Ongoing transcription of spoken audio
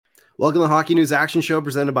Welcome to the Hockey News Action Show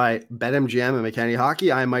presented by BetMGM and McKenney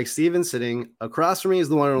Hockey. I'm Mike Stevens. Sitting across from me is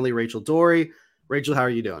the one and only Rachel Dory. Rachel, how are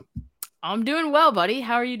you doing? I'm doing well, buddy.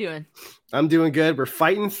 How are you doing? I'm doing good. We're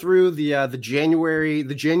fighting through the January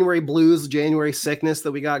blues, the January sickness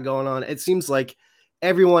that we got going on. It seems like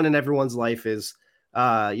everyone in everyone's life is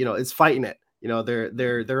is fighting it.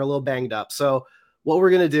 They're a little banged up. So what we're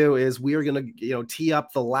gonna do is we are gonna tee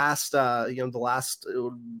up the last hockey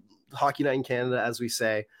night in Canada, as we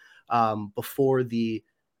say, before the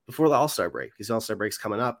All-Star break, because the All-Star break's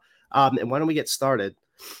coming up. And why don't we get started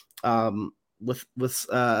with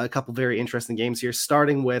a couple very interesting games here,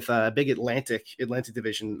 starting with a big Atlantic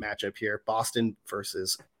Division matchup here, Boston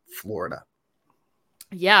versus Florida.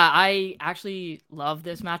 Yeah, I actually love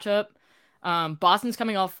this matchup. Boston's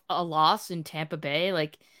coming off a loss in Tampa Bay,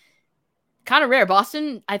 like kind of rare.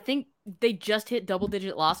 Boston, I think they just hit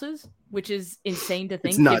double-digit losses, which is insane to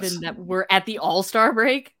think, given that we're at the All-Star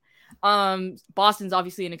break. Boston's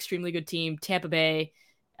obviously an extremely good team. Tampa Bay,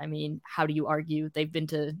 I mean, how do you argue? They've been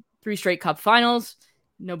to 3 straight Cup finals.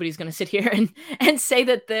 Nobody's going to sit here and say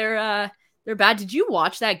that they're bad. Did you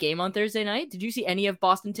watch that game on Thursday night? Did you see any of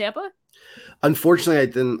Boston Tampa? Unfortunately, I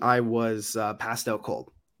didn't. I was passed out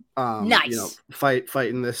cold. Nice.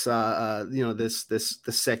 Fighting this this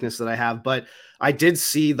sickness that I have, but I did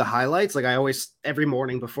see the highlights. Like I always, every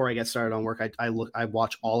morning before I get started on work, I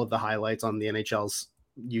watch all of the highlights on the NHL's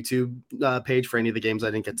YouTube page for any of the games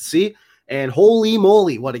I didn't get to see. And holy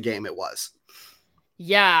moly, what a game it was.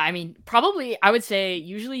 Yeah, I mean, probably I would say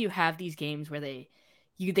usually you have these games where they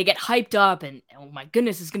get hyped up and, oh my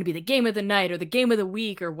goodness, it's going to be the game of the night or the game of the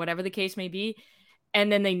week or whatever the case may be.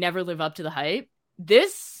 And then they never live up to the hype.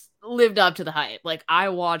 This lived up to the hype. Like, I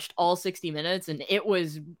watched all 60 minutes and it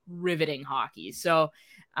was riveting hockey. So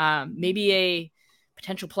maybe a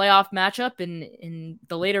potential playoff matchup in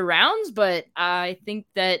the later rounds, but I think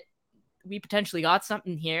that we potentially got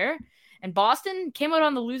something here. And Boston came out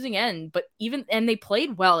on the losing end, but and they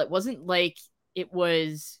played well. It wasn't like it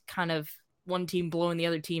was kind of one team blowing the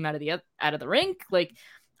other team out of the rink. Like,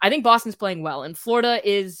 I think Boston's playing well, and Florida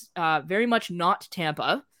is very much not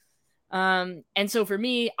Tampa. And so for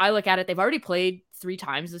me, I look at it. They've already played 3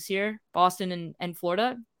 times this year, Boston and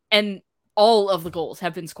Florida, and all of the goals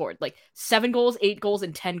have been scored. Like 7 goals, 8 goals,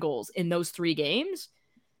 and 10 goals in those 3 games.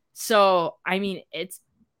 So I mean, it's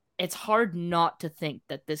hard not to think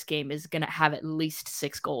that this game is going to have at least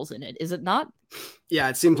 6 goals in it. Is it not? Yeah,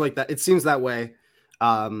 it seems like that. It seems that way.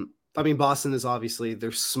 I mean, Boston is obviously,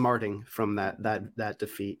 they're smarting from that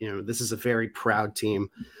defeat. This is a very proud team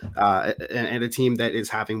and a team that is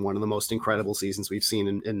having one of the most incredible seasons we've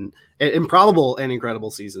seen in improbable and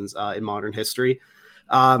incredible seasons in modern history.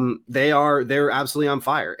 They're absolutely on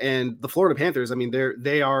fire. And the Florida Panthers, I mean,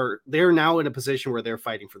 they're now in a position where they're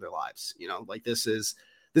fighting for their lives. Like this is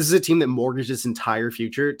a team that mortgaged its entire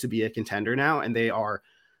future to be a contender now, and they're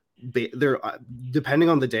depending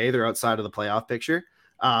on the day, they're outside of the playoff picture.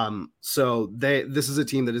 So this is a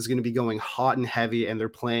team that is going to be going hot and heavy, and they're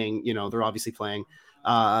playing. They're obviously playing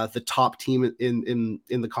the top team in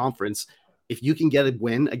the conference. If you can get a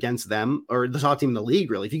win against them, or the top team in the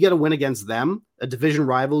league, really, if you get a win against them, a division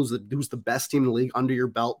rival who's the best team in the league under your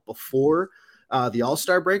belt before the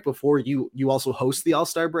All-Star break, before you also host the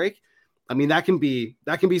All-Star break. I mean, that can be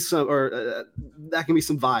some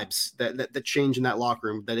vibes that change in that locker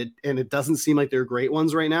room. It doesn't seem like they're great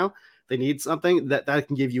ones right now. They need something that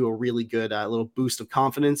can give you a really good little boost of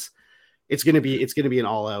confidence. It's gonna be an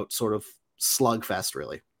all out sort of slugfest,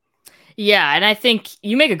 really. Yeah, and I think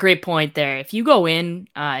you make a great point there. If you go in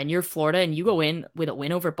and you're Florida and you go in with a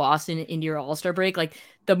win over Boston in your All-Star break, like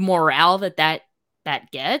the morale that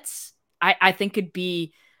gets, I think could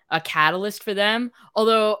be a catalyst for them.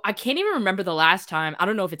 Although I can't even remember the last time. I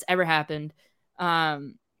don't know if it's ever happened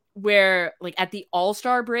where, like, at the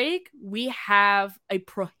All-Star break, we have a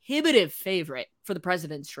prohibitive favorite for the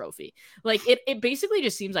President's Trophy. Like, it basically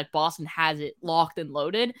just seems like Boston has it locked and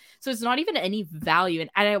loaded. So it's not even any value. And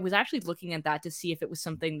I was actually looking at that to see if it was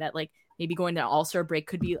something that, like, maybe going to All-Star break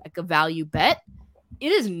could be like a value bet.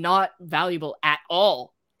 It is not valuable at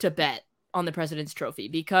all to bet on the President's Trophy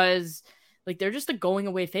because, like, they're just the going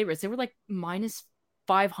away favorites. They were like minus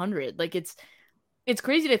 500. Like, it's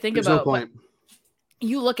crazy to think about. No point.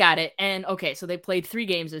 You look at it and, okay, so they played 3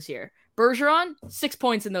 games this year. Bergeron, 6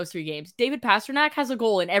 points in those 3 games. David Pastrnak has a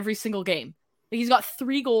goal in every single game. Like, he's got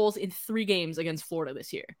 3 goals in 3 games against Florida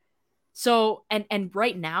this year. So, and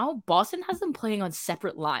right now, Boston has them playing on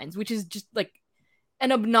separate lines, which is just like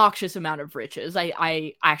an obnoxious amount of riches.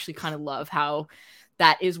 I actually kind of love how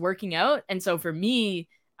that is working out. And so for me,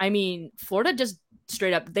 I mean, Florida just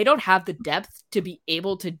straight up, they don't have the depth to be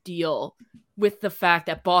able to deal with the fact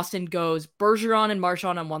that Boston goes Bergeron and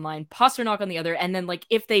Marchand on one line, Pastrnak on the other, and then like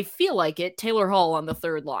if they feel like it, Taylor Hall on the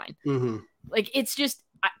third line. Mm-hmm. Like it's just,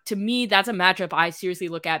 to me, that's a matchup I seriously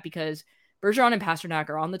look at because Bergeron and Pastrnak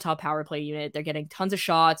are on the top power play unit. They're getting tons of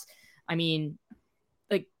shots. I mean,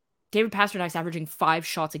 like David Pasternak's averaging 5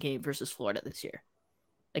 shots a game versus Florida this year.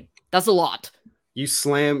 Like that's a lot. You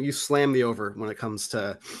slam the over when it comes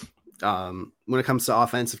to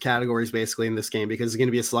offensive categories basically in this game, because it's going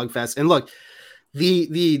to be a slugfest. And look,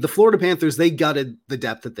 the Florida Panthers, they gutted the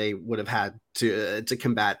depth that they would have had to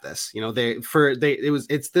combat this. You know,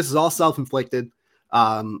 this is all self-inflicted.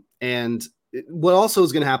 And what also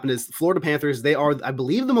is going to happen is the Florida Panthers, they are, I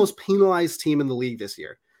believe, the most penalized team in the league this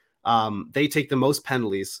year. They take the most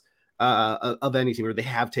penalties of any team, or they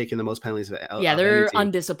have taken the most penalties. They're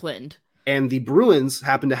undisciplined. And the Bruins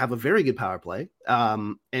happen to have a very good power play.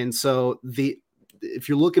 And so if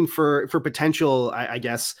you're looking for potential, I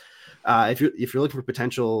guess, if you're looking for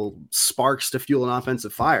potential sparks to fuel an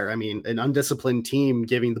offensive fire, I mean, an undisciplined team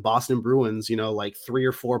giving the Boston Bruins, like 3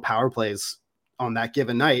 or 4 power plays on that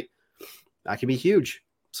given night, that can be huge.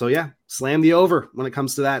 So yeah, slam the over when it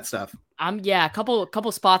comes to that stuff. A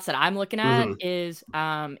couple spots that I'm looking at is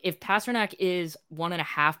if Pastrnak is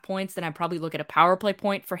 1.5 points, then I'd probably look at a power play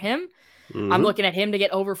point for him. I'm looking at him to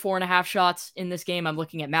get over 4.5 shots in this game. I'm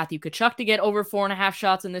looking at Matthew Tkachuk to get over 4.5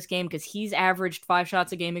 shots in this game because he's averaged 5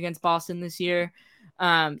 shots a game against Boston this year.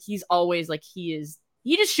 He's always like he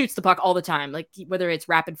just shoots the puck all the time, like whether it's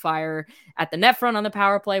rapid fire at the net front on the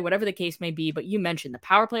power play, whatever the case may be. But you mentioned the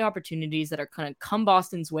power play opportunities that are going to come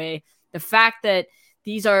Boston's way. The fact that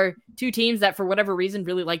these are two teams that for whatever reason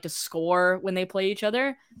really like to score when they play each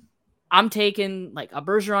other. I'm taking like a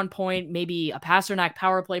Bergeron point, maybe a Pastrnak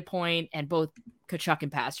power play point, and both Tkachuk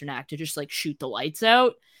and Pastrnak to just like shoot the lights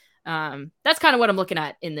out. That's kind of what I'm looking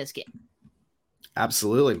at in this game.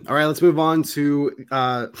 Absolutely. All right, let's move on to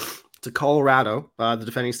Colorado, the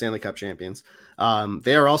defending Stanley Cup champions.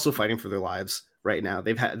 They are also fighting for their lives right now.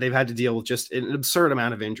 They've had to deal with just an absurd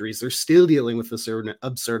amount of injuries. They're still dealing with this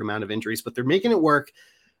absurd amount of injuries, but they're making it work,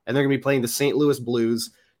 and they're going to be playing the St. Louis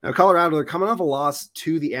Blues. Now, Colorado, they're coming off a loss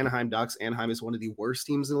to the Anaheim Ducks. Anaheim is one of the worst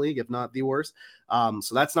teams in the league, if not the worst.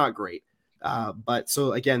 So that's not great. But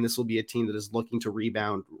so again, this will be a team that is looking to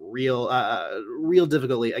rebound real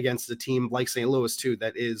difficultly against a team like St. Louis too,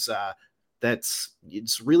 that's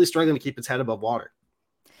it's really struggling to keep its head above water.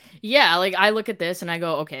 Yeah, like I look at this and I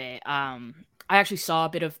go, okay. I actually saw a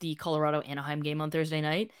bit of the Colorado Anaheim game on Thursday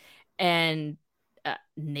night, and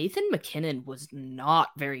Nathan MacKinnon was not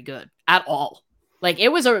very good at all. Like it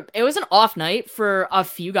was an off night for a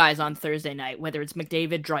few guys on Thursday night, whether it's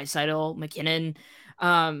McDavid, Draisaitl, McKinnon.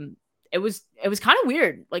 It was kind of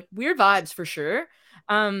weird, like weird vibes for sure.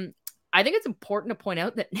 I think it's important to point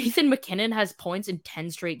out that Nathan MacKinnon has points in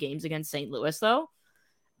 10 straight games against St. Louis, though.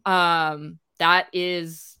 That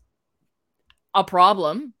is a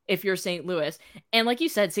problem if you're St. Louis. And like you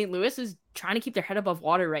said, St. Louis is trying to keep their head above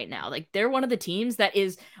water right now. Like they're one of the teams that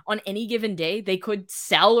is on any given day, they could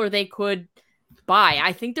sell or they could buy.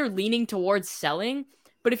 I think they're leaning towards selling,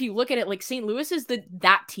 but if you look at it, like St. Louis is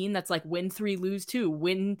that team that's like win 3, lose 2,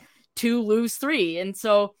 win 2, lose 3. And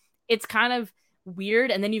so it's kind of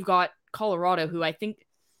weird. And then you've got Colorado, who I think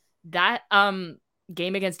that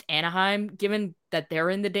game against Anaheim, given that they're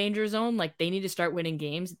in the danger zone, like they need to start winning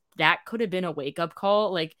games. That could have been a wake-up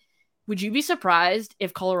call. Like, would you be surprised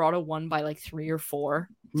if Colorado won by like 3 or 4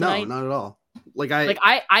 tonight? No, not at all.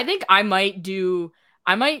 I think I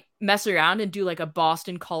might mess around and do like a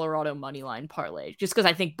Boston Colorado money line parlay, just because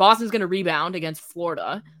I think Boston's going to rebound against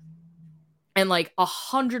Florida, and like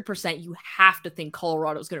 100% you have to think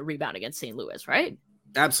Colorado's going to rebound against St. Louis, right?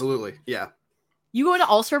 Absolutely, yeah. You go into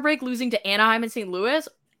All-Star break losing to Anaheim and St. Louis?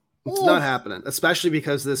 It's not happening, especially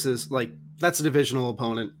because this is like, that's a divisional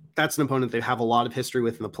opponent. That's an opponent they have a lot of history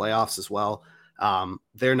with in the playoffs as well.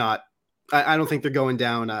 They're not, I don't think they're going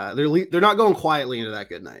down. They're not going quietly into that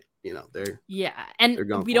good night. You know,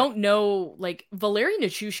 and we don't know, like Valeri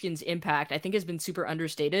Nichushkin's impact, I think, has been super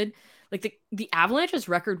understated. Like the Avalanche's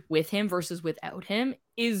record with him versus without him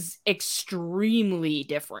is extremely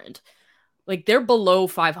different. Like they're below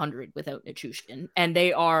 500 without Nichushkin, and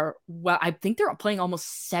they are, well, I think they're playing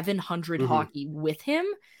almost 700 hockey with him.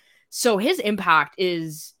 So his impact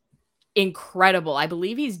is incredible. I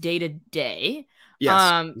believe he's day to day.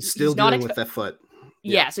 Yes, he's still dealing with that foot.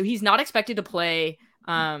 Yeah, so he's not expected to play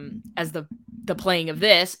as the playing of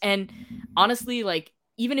this. And honestly, like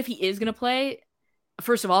even if he is going to play,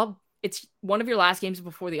 first of all, it's one of your last games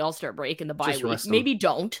before the All-Star break and the bye week. Maybe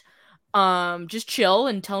don't. Just chill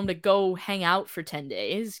and tell him to go hang out for 10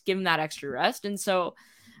 days, give him that extra rest. And so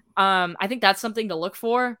I think that's something to look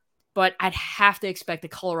for. but I'd have to expect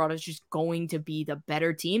that Colorado's just going to be the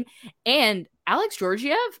better team. And Alex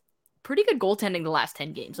Georgiev, pretty good goaltending the last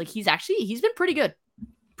 10 games. Like he's been pretty good.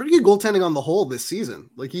 Pretty good goaltending on the whole this season.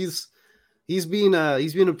 Like he's been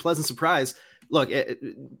a pleasant surprise. Look,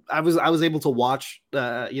 I was able to watch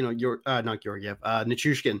not Georgiev,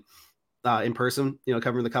 Nichushkin in person,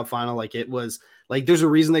 covering the Cup final. Like it was like there's a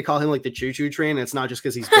reason they call him like the choo choo train. It's not just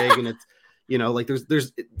because he's big and it's like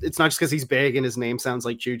it's not just because he's big and his name sounds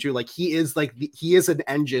like choo choo. Like he is an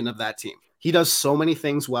engine of that team. He does so many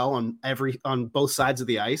things well on both sides of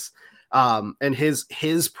the ice. And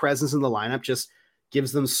his presence in the lineup just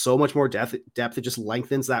gives them so much more depth. It just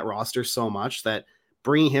lengthens that roster so much that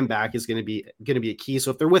bringing him back is going to be a key.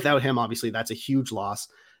 So if they're without him, obviously that's a huge loss.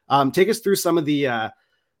 Take us through some of the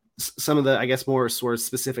I guess more sort of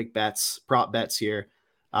specific prop bets here.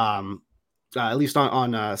 At least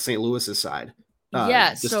on St. Louis's side.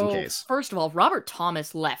 Just in case. First of all, Robert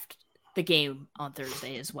Thomas left the game on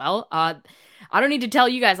Thursday as well. I don't need to tell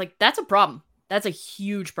you guys, like, that's a problem. That's a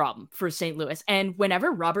huge problem for St. Louis. And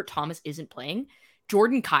whenever Robert Thomas isn't playing,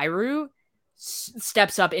 Jordan Kyrou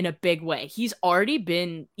steps up in a big way. He's already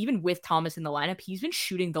been, even with Thomas in the lineup, he's been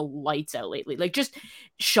shooting the lights out lately. Like just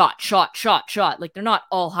shot. Like they're not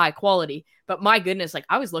all high quality, but my goodness, like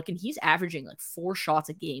I was looking, he's averaging like 4 shots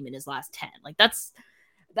a game in his last 10. Like that's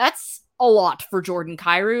a lot for Jordan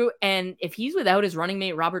Kyrou. And if he's without his running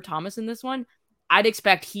mate, Robert Thomas in this one, I'd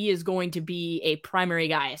expect he is going to be a primary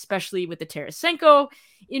guy, especially with the Tarasenko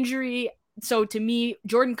injury. So to me,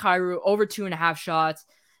 Jordan Kyrou over 2.5 shots,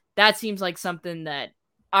 that seems like something that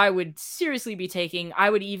I would seriously be taking. I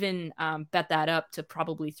would even bet that up to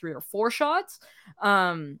probably 3 or 4 shots.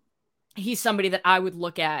 He's somebody that I would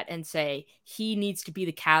look at and say he needs to be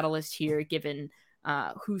the catalyst here, given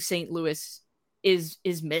who St. Louis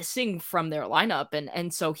is missing from their lineup.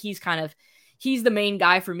 And so he's the main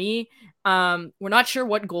guy for me. We're not sure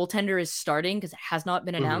what goaltender is starting because it has not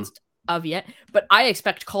been announced of yet, but I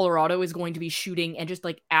expect Colorado is going to be shooting and just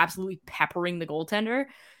like absolutely peppering the goaltender.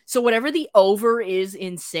 So whatever the over is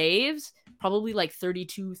in saves, probably like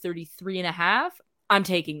 32, 33.5, I'm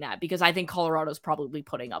taking that because I think Colorado's probably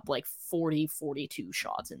putting up like 40, 42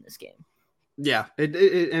 shots in this game. Yeah.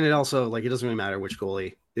 It also, like, it doesn't really matter which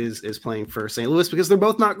goalie is playing for St. Louis because they're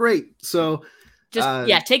both not great. So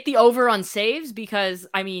just take the over on saves because,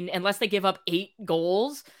 I mean, unless they give up 8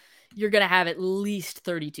 goals, you're going to have at least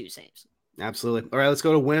 32 saves. Absolutely. All right, let's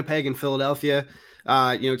go to Winnipeg and Philadelphia.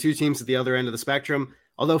 2 teams at the other end of the spectrum.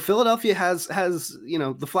 Although Philadelphia has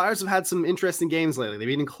the Flyers have had some interesting games lately. They've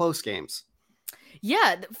been in close games.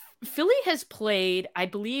 Yeah, Philly has played, I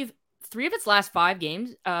believe, 3 of its last 5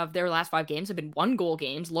 games. Their last 5 games have been 1-goal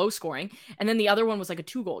games, low scoring, and then the other one was like a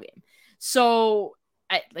 2-goal game. So,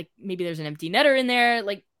 maybe there's an empty netter in there.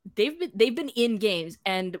 Like they've been in games,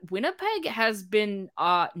 and Winnipeg has been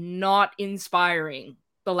not inspiring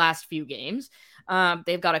the last few games.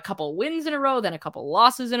 They've got a couple wins in a row, then a couple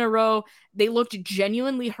losses in a row. They looked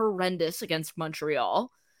genuinely horrendous against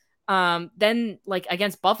Montreal. Then like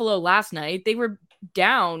against Buffalo last night, they were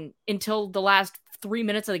down until the last 3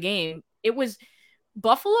 minutes of the game. It was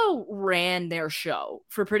Buffalo ran their show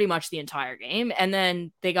for pretty much the entire game. And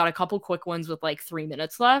then they got a couple quick ones with like 3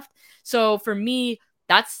 minutes left. So for me,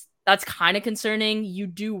 that's kind of concerning. You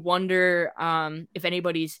do wonder if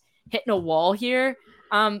anybody's hitting a wall here.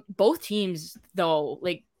 Both teams though,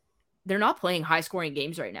 like they're not playing high scoring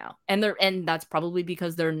games right now. And that's probably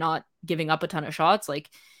because they're not giving up a ton of shots. Like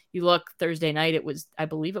you look Thursday night, I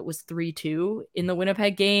believe it was 3-2 in the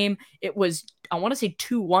Winnipeg game. It was, I want to say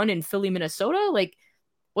 2-1 in Philly, Minnesota. Like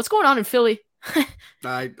what's going on in Philly?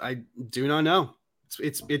 I do not know.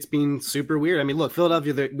 It's been super weird. I mean, look,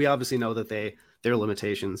 Philadelphia, we obviously know that their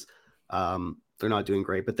limitations, they're not doing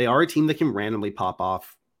great, but they are a team that can randomly pop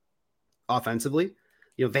off offensively.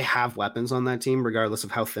 They have weapons on that team, regardless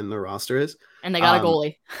of how thin their roster is. And they got a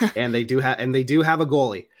goalie. and they do have a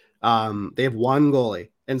goalie. They have one goalie.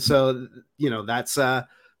 And so, that's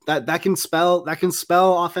that can spell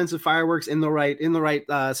offensive fireworks in the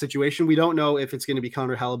right situation. We don't know if it's going to be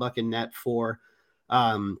Connor Hellebuck in net for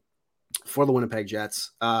the Winnipeg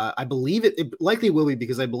Jets. I believe it likely will be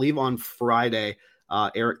because I believe on Friday,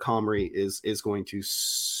 Eric Comrie is going to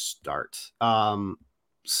start.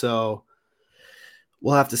 So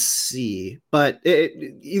we'll have to see, but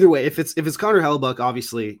either way, if it's Connor Hellebuck,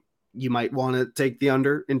 obviously you might want to take the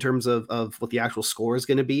under in terms of what the actual score is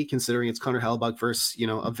going to be, considering it's Connor Hellebuck versus,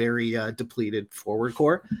 a very depleted forward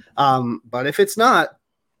core. But if it's not,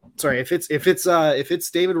 if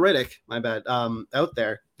it's David Riddick, my bad, out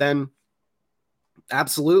there, then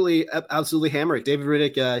absolutely hammer it. David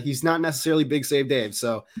Riddick, he's not necessarily Big Save Dave,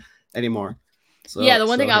 so anymore. So, yeah, the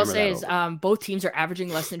one thing I'll hammer say that is over. both teams are averaging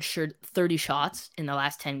less than 30 shots in the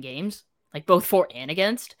last 10 games, like both for and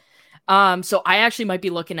against. So I actually might be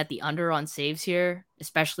looking at the under on saves here,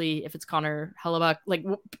 especially if it's Connor Hellebuck, like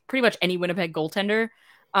pretty much any Winnipeg goaltender.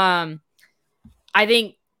 I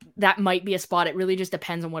think that might be a spot. It really just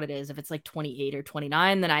depends on what it is. If it's like 28 or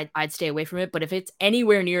 29, then I'd stay away from it. But if it's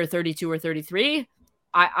anywhere near 32 or 33,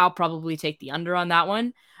 I'll probably take the under on that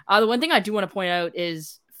one. The one thing I do want to point out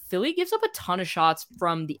is Philly gives up a ton of shots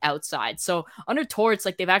from the outside. So under Torts,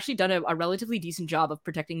 like they've actually done a relatively decent job of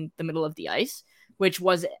protecting the middle of the ice, which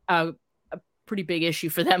was a pretty big issue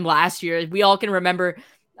for them last year. We all can remember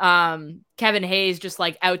Kevin Hayes just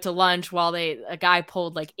like out to lunch while a guy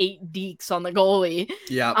pulled like 8 dekes on the goalie.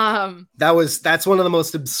 Yeah. That's one of the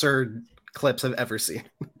most absurd clips I've ever seen.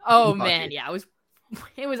 Oh man, yeah,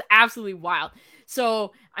 it was absolutely wild.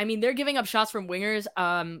 So, I mean, they're giving up shots from wingers.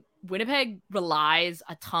 Winnipeg relies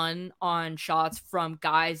a ton on shots from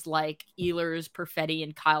guys like Ehlers, Perfetti,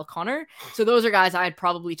 and Kyle Connor. So those are guys I'd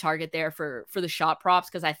probably target there for the shot props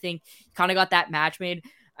because I think kind of got that match made.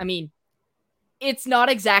 I mean, it's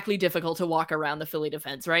not exactly difficult to walk around the Philly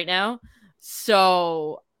defense right now.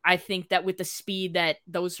 So I think that with the speed that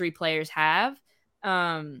those three players have,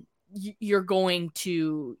 you're going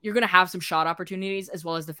to have some shot opportunities, as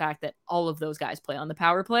well as the fact that all of those guys play on the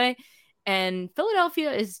power play. And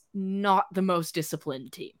Philadelphia is not the most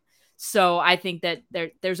disciplined team. So I think that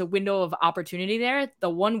there's a window of opportunity there. The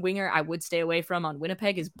one winger I would stay away from on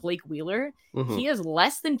Winnipeg is Blake Wheeler. Mm-hmm. He has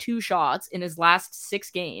less than 2 shots in his last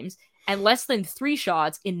 6 games and less than 3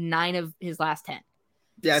 shots in 9 of his last 10.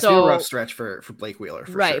 Yeah, it's been a rough stretch for Blake Wheeler,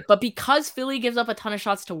 for right. Sure. But because Philly gives up a ton of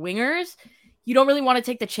shots to wingers, you don't really want to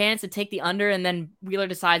take the chance and take the under, and then Wheeler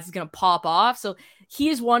decides he's going to pop off. So he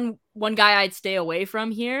is one guy I'd stay away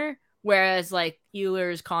from here. Whereas like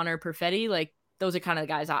Ehlers, Connor, Perfetti, like those are kind of the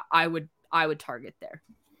guys I would target there.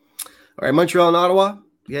 All right, Montreal and Ottawa.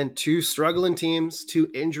 Again, 2 struggling teams, 2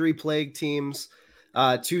 injury-plagued teams,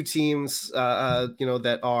 2 teams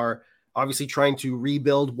that are obviously trying to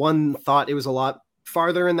rebuild. One thought it was a lot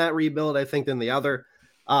farther in that rebuild, I think, than the other.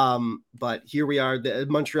 But here we are.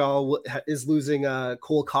 Montreal is losing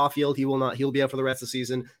Cole Caulfield. He'll be out for the rest of the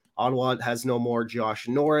season. Ottawa has no more Josh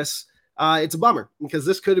Norris. It's a bummer because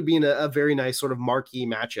this could have been a very nice sort of marquee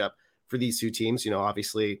matchup for these 2 teams.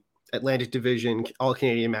 Obviously Atlantic Division, all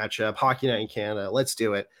Canadian matchup, Hockey Night in Canada. Let's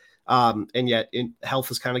do it. And yet health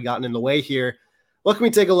has kind of gotten in the way here. What can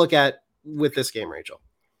we take a look at with this game, Rachel?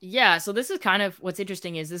 Yeah, so this is kind of what's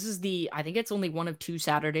interesting is this is I think it's only one of 2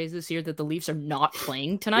 Saturdays this year that the Leafs are not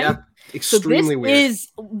playing tonight. Yeah, extremely weird.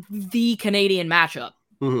 Is the Canadian matchup.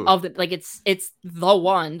 Mm-hmm. Of the it's the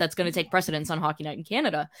one that's going to take precedence on Hockey Night in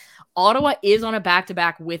Canada. Ottawa is on a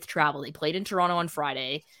back-to-back with travel. They played in Toronto on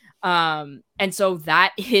Friday. And so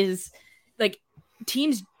that is like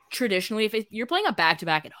teams traditionally, if you're playing a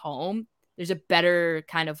back-to-back at home, there's a better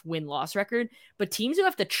kind of win-loss record. But teams who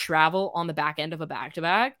have to travel on the back end of a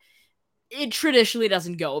back-to-back, it traditionally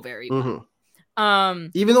doesn't go very well. Mm-hmm.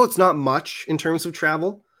 Even though it's not much in terms of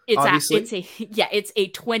travel. It's a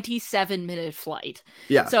 27-minute flight.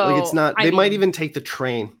 Yeah, so like it's not. They might even take the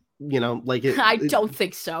train. I don't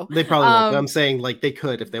think so. They probably won't. But I'm saying like they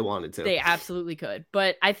could if they wanted to. They absolutely could.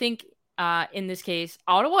 But I think in this case,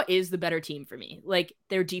 Ottawa is the better team for me. Like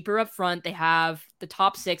they're deeper up front. They have the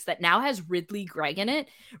top 6 that now has Ridley Gregg in it.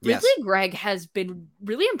 Ridley Gregg has been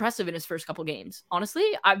really impressive in his first couple games. Honestly,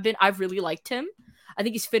 I've really liked him. I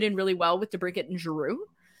think he's fit in really well with DeBrincat and Giroux.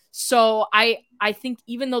 So I think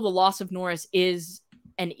even though the loss of Norris is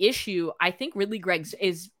an issue, I think Ridley Gregg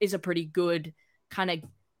is a pretty good kind of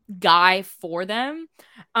guy for them.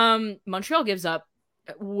 Montreal gives up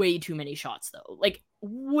way too many shots though, like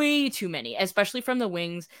way too many, especially from the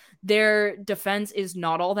wings. Their defense is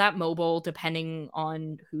not all that mobile depending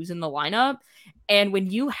on who's in the lineup. And when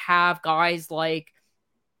you have guys like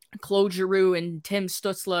Claude Giroux and Tim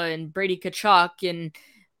Stützle and Brady Tkachuk and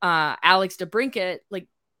Alex DeBrincat, like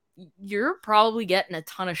you're probably getting a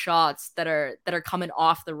ton of shots that are coming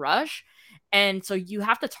off the rush. And so you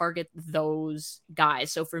have to target those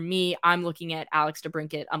guys. So for me, I'm looking at Alex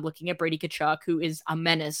DeBrincat. I'm looking at Brady Tkachuk, who is a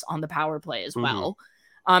menace on the power play as well.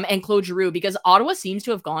 And Claude Giroux, because Ottawa seems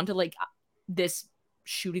to have gone to like this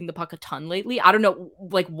shooting the puck a ton lately. I don't know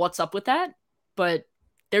like what's up with that, but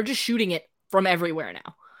they're just shooting it from everywhere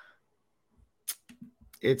now.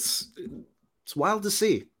 It's wild to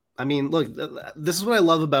see. I mean, look, this is what I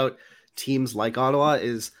love about teams like Ottawa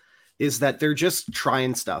is that they're just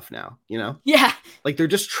trying stuff now, Yeah. Like they're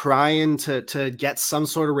just trying to get some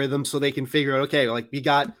sort of rhythm so they can figure out, okay, like we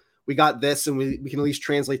got this and we can at least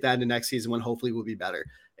translate that into next season when hopefully we'll be better.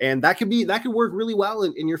 And that could work really well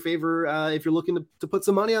in your favor if you're looking to put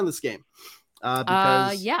some money on this game.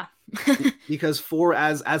 Yeah. Because for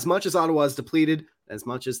as much as Ottawa is depleted, as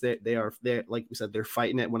much as they like we said, they're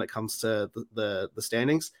fighting it when it comes to the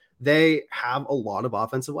standings, they have a lot of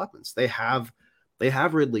offensive weapons. They have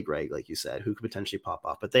Ridley Gregg, like you said, who could potentially pop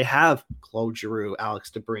off, but they have Claude Giroux, Alex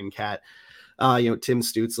DeBrincat, Tim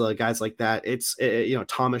Stützle, guys like that. It's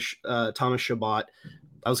Thomas Chabot.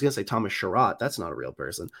 I was gonna say Thomas Sherratt. That's not a real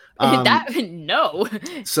person. No.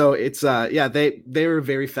 So it's they're a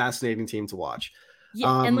very fascinating team to watch.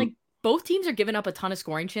 Yeah, and like both teams are giving up a ton of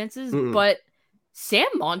scoring chances, but Sam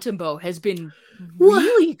Montembeault has been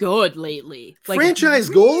really good lately. Like, franchise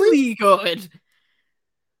really goalie, good.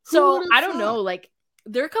 So I don't know. Like,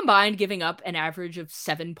 they're combined giving up an average of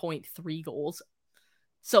 7.3 goals.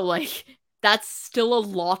 So like that's still a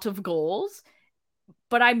lot of goals,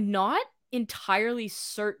 but I'm not entirely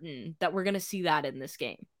certain that we're gonna see that in this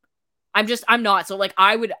game. I'm not. So like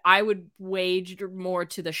I would wager more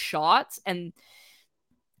to the shots and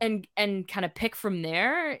kind of pick from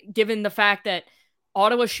there, given the fact that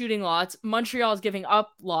Ottawa's shooting lots, Montreal's giving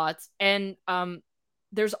up lots, and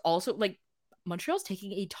there's also like Montreal's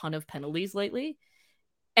taking a ton of penalties lately.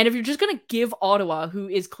 And if you're just gonna give Ottawa, who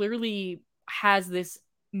is clearly has this,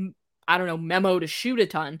 I don't know, memo to shoot a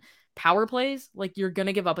ton, power plays, like you're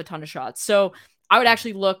gonna give up a ton of shots. So I would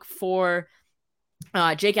actually look for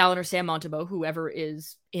Jake Allen or Sam Montembeault, whoever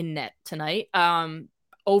is in net tonight,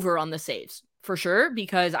 over on the saves for sure,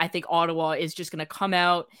 because I think Ottawa is just gonna come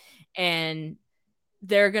out and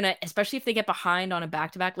they're gonna, especially if they get behind on a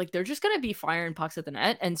back-to-back, like they're just gonna be firing pucks at the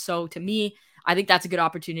net. And so to me, I think that's a good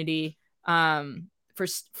opportunity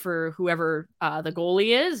for whoever the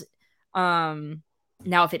goalie is.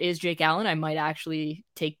 Now, if it is Jake Allen, I might actually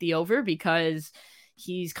take the over because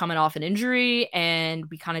he's coming off an injury and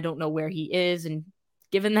we kind of don't know where he is. And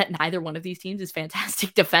given that neither one of these teams is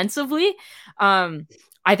fantastic defensively,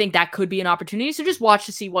 I think that could be an opportunity. So just watch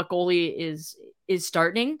to see what goalie is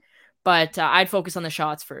starting. But I'd focus on the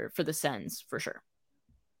shots for the Sens for sure.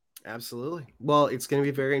 Absolutely. Well, it's going to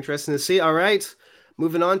be very interesting to see. All right,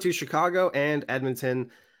 moving on to Chicago and Edmonton.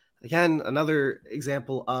 Again, another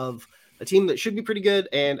example of a team that should be pretty good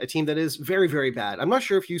and a team that is very, very bad. I'm not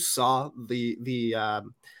sure if you saw the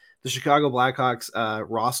Chicago Blackhawks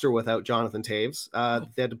roster without Jonathan Taves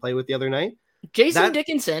they had to play with the other night. Jason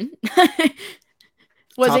Dickinson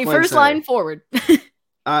was a first line forward.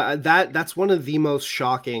 That's one of the most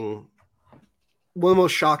shocking,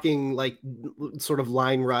 like sort of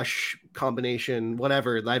line rush combination,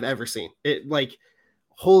 whatever I've ever seen. It like,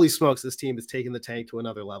 holy smokes, this team is taking the tank to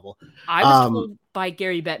another level. I was told by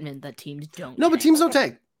Gary Bettman that teams don't. No, but teams don't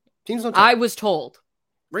tank. Teams don't tank. I was told.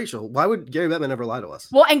 Rachel, why would Gary Bettman ever lie to us?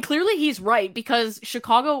 Well, and clearly he's right, because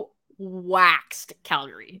Chicago waxed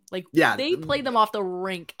Calgary. Like, they played them off the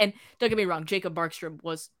rink. And don't get me wrong, Jacob Markstrom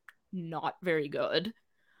was not very good.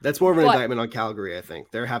 That's more of an indictment on Calgary, I think.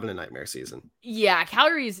 They're having a nightmare season. Yeah,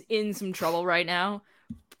 Calgary's in some trouble right now.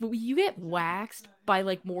 But you get waxed by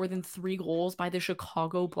like more than 3 goals by the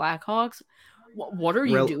Chicago Blackhawks. What are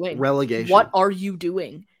you doing? Relegation. What are you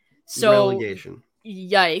doing? So relegation.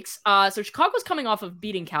 Yikes. So Chicago's coming off of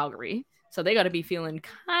beating Calgary, so they got to be feeling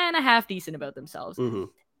kind of half decent about themselves. Mm-hmm.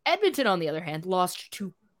 Edmonton, on the other hand, lost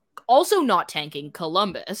to also not tanking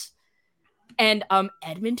Columbus, and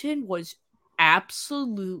Edmonton was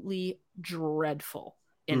absolutely dreadful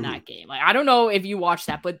in that game. Like, I don't know if you watched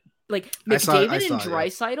that, but like McDavid and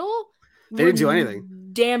Draisaitl, they didn't do anything.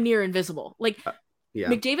 Damn near invisible. Like, yeah.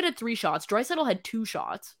 McDavid had 3 shots, Draisaitl had 2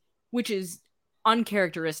 shots, which is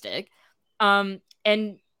uncharacteristic.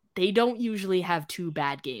 And they don't usually have 2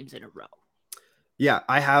 bad games in a row. Yeah,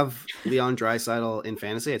 I have Leon Draisaitl in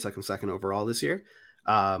fantasy. I took him 2nd overall this year.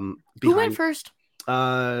 Who went first?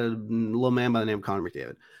 Little man by the name of Connor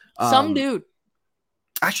McDavid. Some dude.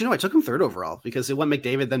 Actually, no, I took him 3rd overall because it went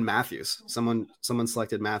McDavid, then Matthews. Someone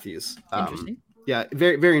selected Matthews. Interesting. Yeah,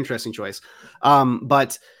 very, very interesting choice.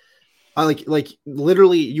 But I like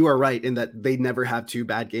literally, you are right in that they never have 2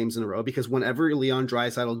 bad games in a row, because whenever Leon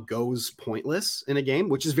Draisaitl goes pointless in a game,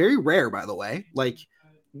 which is very rare, by the way, like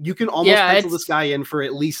you can almost pencil this guy in for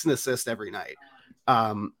at least an assist every night.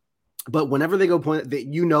 But whenever they go point,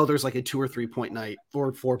 there's like a 2 or 3 point night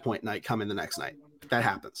or 4 point night coming the next night. That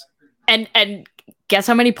happens. And guess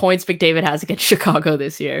how many points McDavid has against Chicago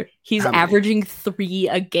this year? He's averaging 3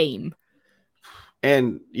 a game.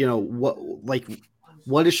 And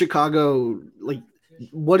what is Chicago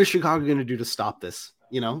going to do to stop this?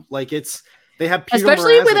 They have Peter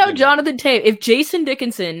especially Mrazek without Jonathan Taves. If Jason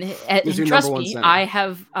Dickinson, trust me, I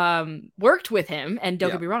have worked with him, and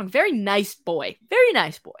don't get me wrong, very nice boy.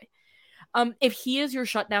 If he is your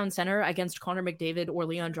shutdown center against Connor McDavid or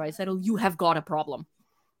Leon Draisaitl, you have got a problem.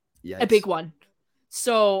 Yikes. A big one.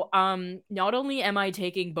 So, not only am I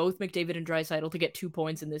taking both McDavid and Draisaitl to get 2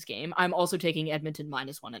 points in this game, I'm also taking Edmonton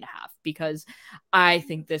 -1.5 because I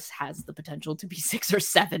think this has the potential to be 6 or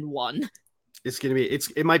 7-1. It's gonna be.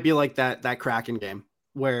 It might be like that Kraken game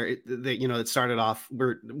where it started off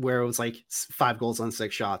where it was like 5 goals on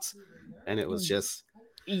 6 shots, and it was just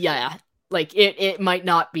like it might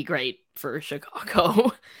not be great for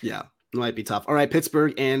Chicago. Yeah. It might be tough. All right,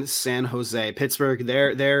 Pittsburgh and San Jose. Pittsburgh,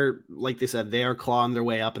 they're like they said, they are clawing their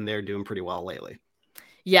way up and they're doing pretty well lately.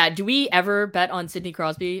 Yeah. Do we ever bet on Sidney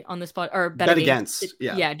Crosby on this or bet against?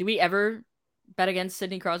 Yeah. Do we ever bet against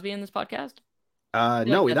Sidney Crosby in this podcast?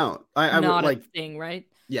 No, we don't. I not like a thing, right?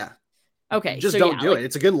 Yeah. Okay. Just don't do it.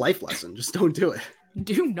 It's a good life lesson. Just don't do it.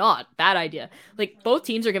 Do not. Bad idea. Like both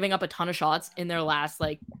teams are giving up a ton of shots in their last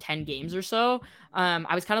like 10 games or so.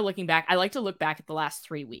 I was kind of looking back. I like to look back at the last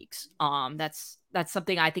 3 weeks. That's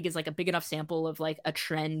something I think is like a big enough sample of like a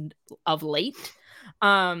trend of late.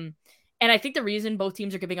 And I think the reason both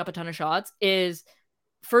teams are giving up a ton of shots is,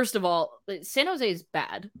 first of all, San Jose is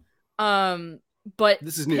bad. But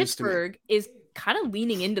this is news Pittsburgh is kind of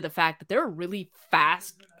leaning into the fact that they're a really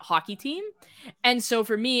fast hockey team. And so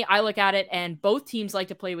for me, I look at it and both teams like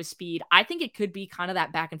to play with speed. I think it could be kind of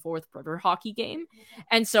that back and forth river hockey game.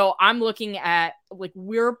 And so I'm looking at like,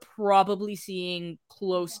 we're probably seeing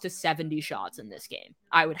close to 70 shots in this game.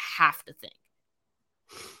 I would have to think.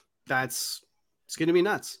 It's going to be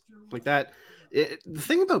nuts like that. The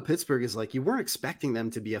thing about Pittsburgh is like, you weren't expecting them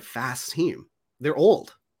to be a fast team. They're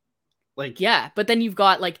old. But then you've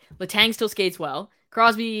got like Letang still skates well.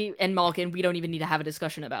 Crosby and Malkin, we don't even need to have a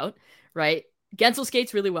discussion about, right? Gensel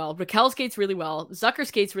skates really well. Raquel skates really well. Zucker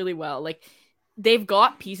skates really well. Like they've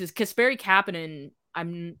got pieces. Kasperi Kapanen,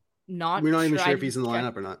 we're not even sure if he's in the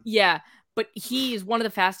lineup or not. Yeah, but he is one of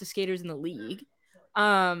the fastest skaters in the league.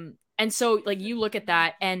 And so like you look at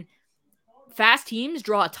that and fast teams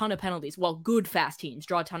draw a ton of penalties. Well, good fast teams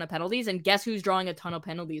draw a ton of penalties. And guess who's drawing a ton of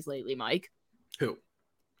penalties lately, Mike? Who?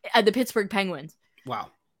 The Pittsburgh Penguins. Wow.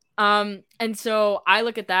 And so I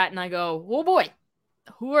look at that and I go, oh boy,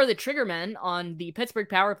 who are the trigger men on the Pittsburgh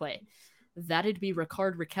power play? That'd be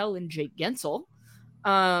Rickard Rakell and Jake Gensel.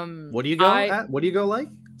 What do you go at? What do you go like?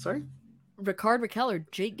 Sorry? Rickard Rakell or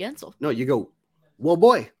Jake Gensel. No, you go, whoa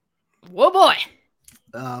boy. Whoa boy.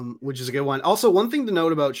 Which is a good one. Also, one thing to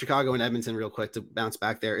note about Chicago and Edmonton real quick to bounce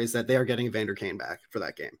back there is that they are getting Evander Kane back for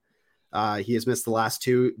that game. He has missed the last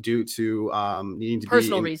 2 due to needing to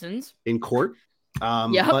personal reasons in court.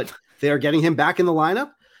 But they are getting him back in the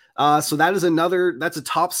lineup. So that's a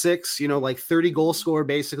top 6, like 30 goal scorer.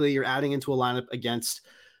 Basically, you're adding into a lineup against,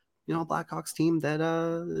 a Blackhawks team that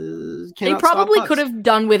they probably could have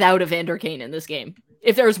done without Evander Kane in this game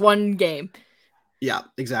if there's one game. Yeah,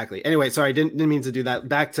 exactly. Anyway, sorry, didn't mean to do that.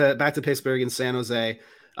 Back to Pittsburgh and San Jose.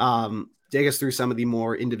 Take us through some of the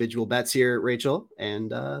more individual bets here, Rachel,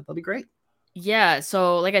 and they'll be great. Yeah,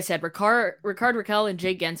 so like I said, Rickard Rakell and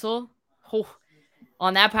Jake Gensel.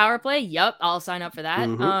 On that power play, yep, I'll sign up for that.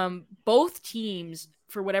 Mm-hmm. Both teams,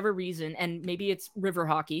 for whatever reason, and maybe it's river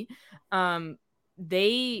hockey,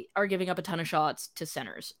 they are giving up a ton of shots to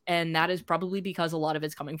centers. And that is probably because a lot of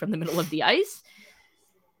it's coming from the middle of the ice.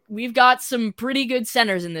 We've got some pretty good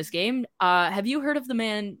centers in this game. Have you heard of the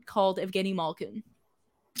man called Evgeny Malkin?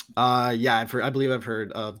 Yeah, I believe I've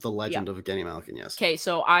heard of the legend of Evgeny Malkin, yes. Okay,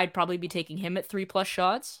 so I'd probably be taking him at 3+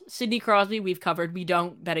 shots. Sidney Crosby, we've covered. We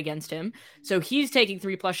don't bet against him. So he's taking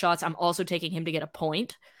 3+ shots. I'm also taking him to get a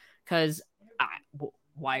point because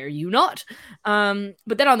why are you not?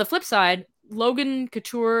 But then on the flip side, Logan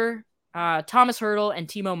Couture, Thomas Hertl, and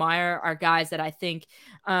Timo Meier are guys that I think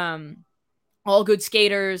all good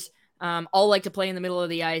skaters, all like to play in the middle of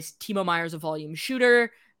the ice. Timo Meier's a volume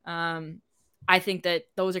shooter. I think that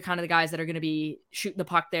those are kind of the guys that are going to be shooting the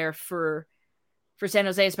puck there for San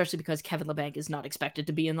Jose, especially because Kevin Labanc is not expected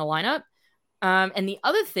to be in the lineup. And the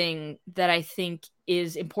other thing that I think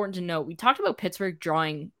is important to note, we talked about Pittsburgh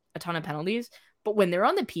drawing a ton of penalties, but when they're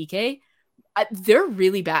on the PK, they're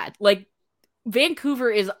really bad. Like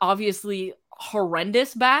Vancouver is obviously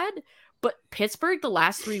horrendous bad, but Pittsburgh the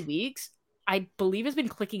last 3 weeks, I believe has been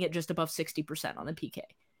clicking at just above 60% on the PK.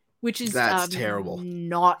 Which is terrible.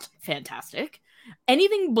 Not fantastic.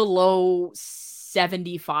 Anything below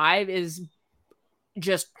 75 is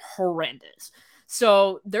just horrendous.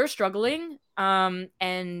 So they're struggling.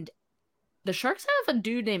 And the Sharks have a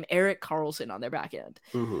dude named Erik Karlsson on their back end.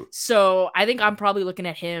 Mm-hmm. So I think I'm probably looking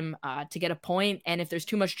at him to get a point. And if there's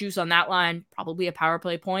too much juice on that line, probably a power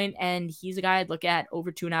play point. And he's a guy I'd look at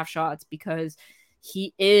over 2.5 shots because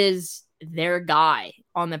he is their guy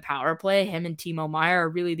on the power play. Him and Timo Meier are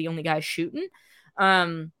really the only guys shooting.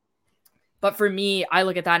 But for me, I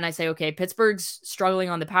look at that and I say, okay, Pittsburgh's struggling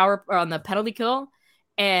on the penalty kill,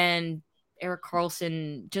 and Erik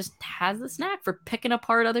Karlsson just has the knack for picking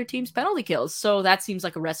apart other teams' penalty kills. So that seems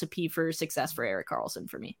like a recipe for success for Erik Karlsson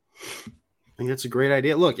for me. I think that's a great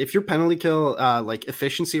idea. Look, if your penalty kill like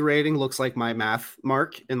efficiency rating looks like my math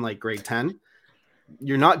mark in like grade 10,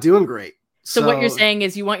 you're not doing great. So what you're saying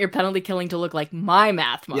is you want your penalty killing to look like my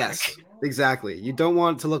math mark. Yes, exactly. You don't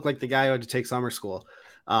want to look like the guy who had to take summer school.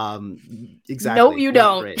 Exactly. No, you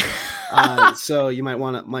don't. So you might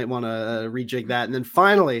want to rejig that. And then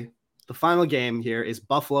finally, the final game here is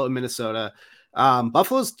Buffalo and Minnesota.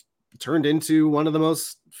 Buffalo's turned into one of the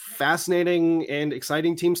most fascinating and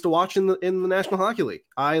exciting teams to watch in the National Hockey League.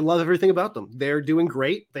 I love everything about them. They're doing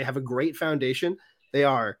great. They have a great foundation. They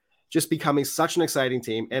are just becoming such an exciting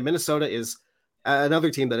team. And Minnesota is another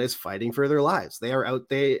team that is fighting for their lives. They are out.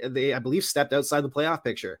 They I believe stepped outside the playoff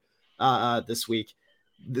picture this week.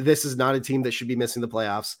 This is not a team that should be missing the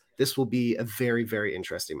playoffs. This will be a very, very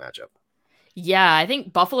interesting matchup. Yeah, I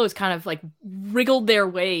think Buffalo's kind of like wriggled their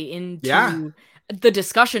way into the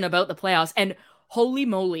discussion about the playoffs. And holy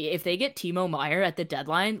moly, if they get Timo Meier at the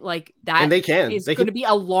deadline, like that and they can. is going to be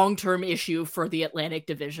a long-term issue for the Atlantic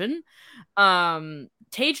Division.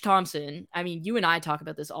 Tage Thompson, I mean, you and I talk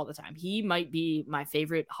about this all the time. He might be my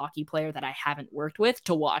favorite hockey player that I haven't worked with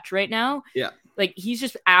to watch right now. Yeah. Like, he's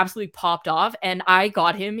just absolutely popped off, and I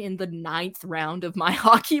got him in the 9th round of my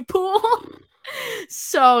hockey pool.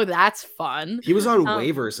 So that's fun. He was on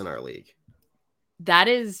waivers in our league. That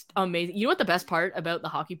is amazing. You know what the best part about the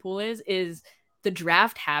hockey pool is the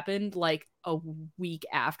draft happened like a week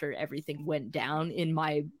after everything went down in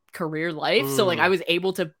my career life. So like I was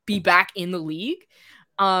able to be back in the league.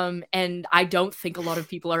 And I don't think a lot of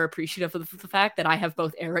people are appreciative of the fact that I have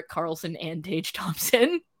both Erik Karlsson and Tage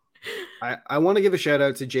Thompson. I want to give a shout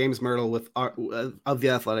out to James Myrtle of The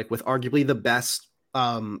Athletic with arguably the best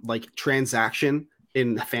like transaction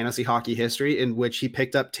in fantasy hockey history, in which he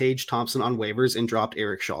picked up Tage Thompson on waivers and dropped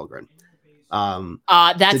Erik Källgren.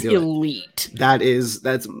 That's elite.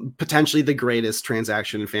 That's potentially the greatest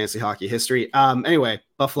transaction in fantasy hockey history. Anyway,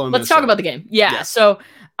 Buffalo and Let's Minnesota. talk about the game. Yeah. So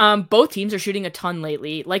both teams are shooting a ton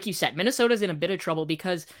lately. Like you said, Minnesota's in a bit of trouble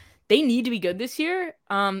because they need to be good this year.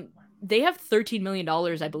 They have $13 million,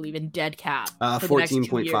 I believe, in dead cap.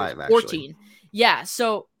 14.5, actually. 14. Yeah.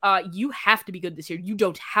 So you have to be good this year. You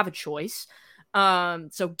don't have a choice.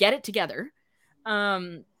 So get it together.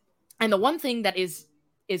 And the one thing that is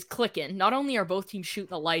clicking, not only are both teams shooting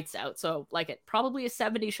the lights out, so like it probably a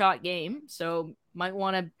 70-shot game, so might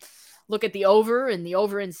want to look at the over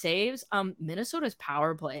in saves. Minnesota's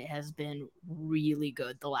power play has been really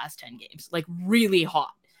good the last 10 games, like really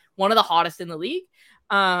hot, one of the hottest in the league.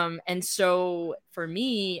 And so for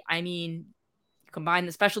me, I mean, combine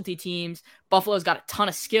the specialty teams, Buffalo's got a ton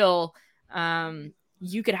of skill.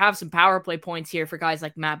 You could have some power play points here for guys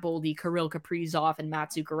like Matt Boldy, Kirill Kaprizov, and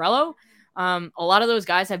Matt Zuccarello. A lot of those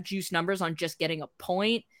guys have juice numbers on just getting a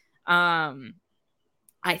point. I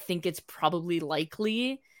think it's probably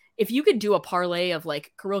likely if you could do a parlay of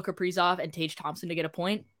like Kirill Kaprizov and Tage Thompson to get a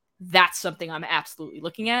point, that's something I'm absolutely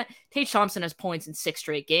looking at. Tage Thompson has points in 6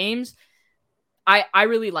 straight games. I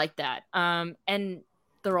really like that. And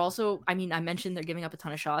they're also, I mean, I mentioned they're giving up a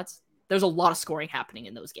ton of shots. There's a lot of scoring happening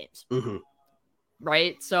in those games. Mm-hmm.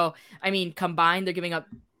 Right? So, I mean, combined, they're giving up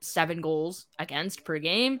 7 goals against per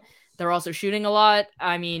game. They're also shooting a lot.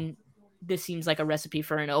 I mean, this seems like a recipe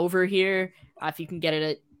for an over here. If you can get it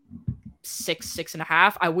at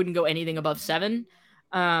 6.5, I wouldn't go anything above 7.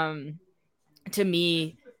 To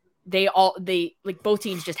me, they like both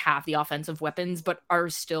teams just have the offensive weapons, but are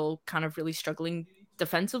still kind of really struggling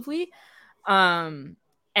defensively. And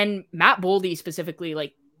Matt Boldy specifically,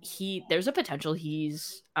 like there's a potential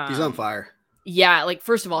he's on fire. Yeah, like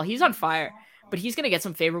first of all, he's on fire, but he's gonna get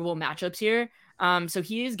some favorable matchups here. So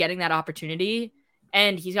he is getting that opportunity,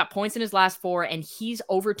 and he's got points in his last 4, and he's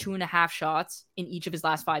over 2.5 shots in each of his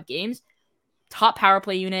last 5 games. Top power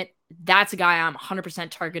play unit. That's a guy I'm 100%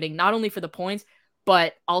 targeting, not only for the points,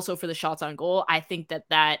 but also for the shots on goal. I think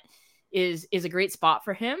that is a great spot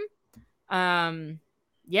for him.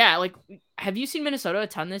 Yeah, like, have you seen Minnesota a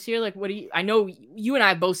ton this year? Like, I know you and I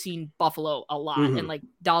have both seen Buffalo a lot, and like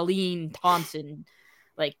Dahlin, Thompson,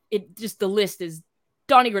 like it just, the list is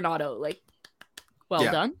Donnie Granato, like, well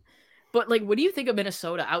done. But like, what do you think of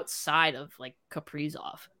Minnesota outside of like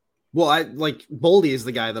Kaprizov? Well, I like Boldy is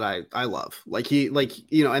the guy that I love. Like he, like,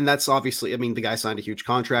 you know, and that's obviously, I mean, the guy signed a huge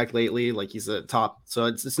contract lately. Like he's a top, so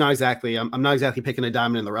it's not exactly, I'm not exactly picking a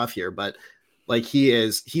diamond in the rough here, but Like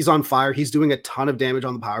he's on fire. He's doing a ton of damage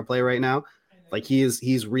on the power play right now. Like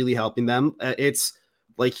he's really helping them. It's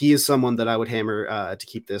like he is someone that I would hammer to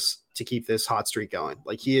keep this hot streak going.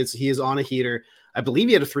 Like he is on a heater. I believe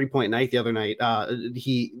he had a 3-point night the other night.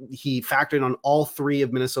 He factored on all 3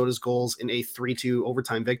 of Minnesota's goals in a 3-2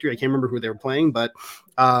 overtime victory. I can't remember who they were playing, but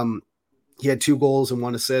he had 2 goals and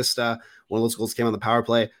 1 assist. One of those goals came on the power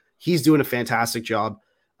play. He's doing a fantastic job.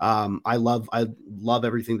 I love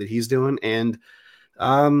everything that he's doing, and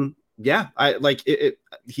yeah, I like it.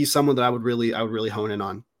 He's someone that I would really hone in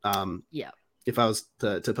on. Yeah, if I was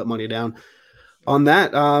to put money down on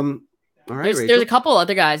that. All right, there's a couple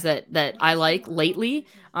other guys that I like lately.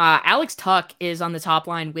 Alex Tuck is on the top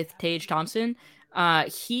line with Tage Thompson.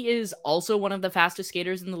 He is also one of the fastest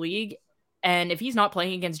skaters in the league, and if he's not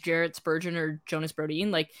playing against Jarrett Spurgeon or Jonas Brodin,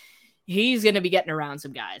 like he's going to be getting around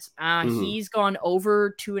some guys. He's gone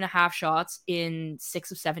over 2.5 shots in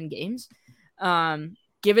 6 of 7 games.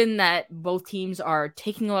 Given that both teams are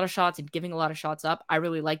taking a lot of shots and giving a lot of shots up, I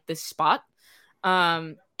really like this spot.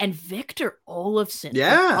 And Victor Olofsson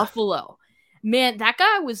for Buffalo. Man, that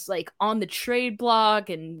guy was like on the trade block,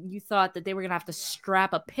 and you thought that they were going to have to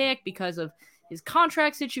strap a pick because of his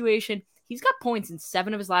contract situation. He's got points in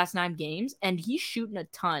 7 of his last 9 games, and he's shooting a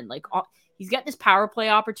ton. Like, he's getting his power play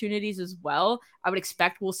opportunities as well. I would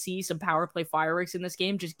expect we'll see some power play fireworks in this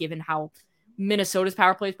game, just given how Minnesota's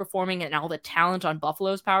power play is performing and all the talent on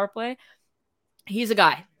Buffalo's power play. He's a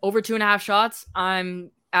guy over 2.5 shots.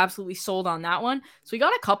 I'm absolutely sold on that one. So we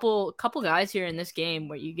got a couple guys here in this game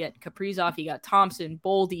where you get Kaprizov, you got Thompson,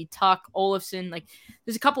 Boldy, Tuck, Olofsson. Like,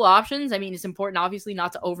 there's a couple options. I mean, it's important, obviously,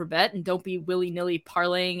 not to overbet and don't be willy-nilly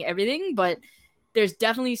parlaying everything, but there's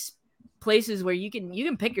definitely places where you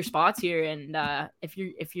can pick your spots here, and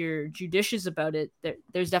if you're judicious about it,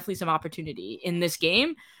 there's definitely some opportunity in this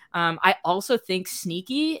game. I also think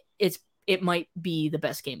sneaky, it might be the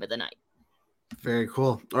best game of the night. Very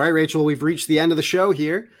cool. All right, Rachel, we've reached the end of the show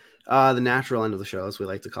here, the natural end of the show, as we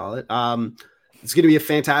like to call it. It's going to be a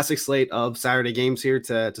fantastic slate of Saturday games here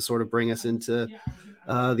to sort of bring us into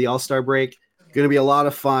the All-Star break. Going to be a lot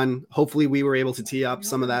of fun. Hopefully we were able to tee up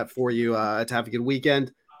some of that for you to have a good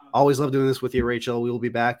weekend. Always love doing this with you, Rachel. We will be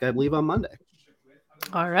back, I believe, on Monday.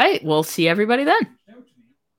 All right. We'll see everybody then.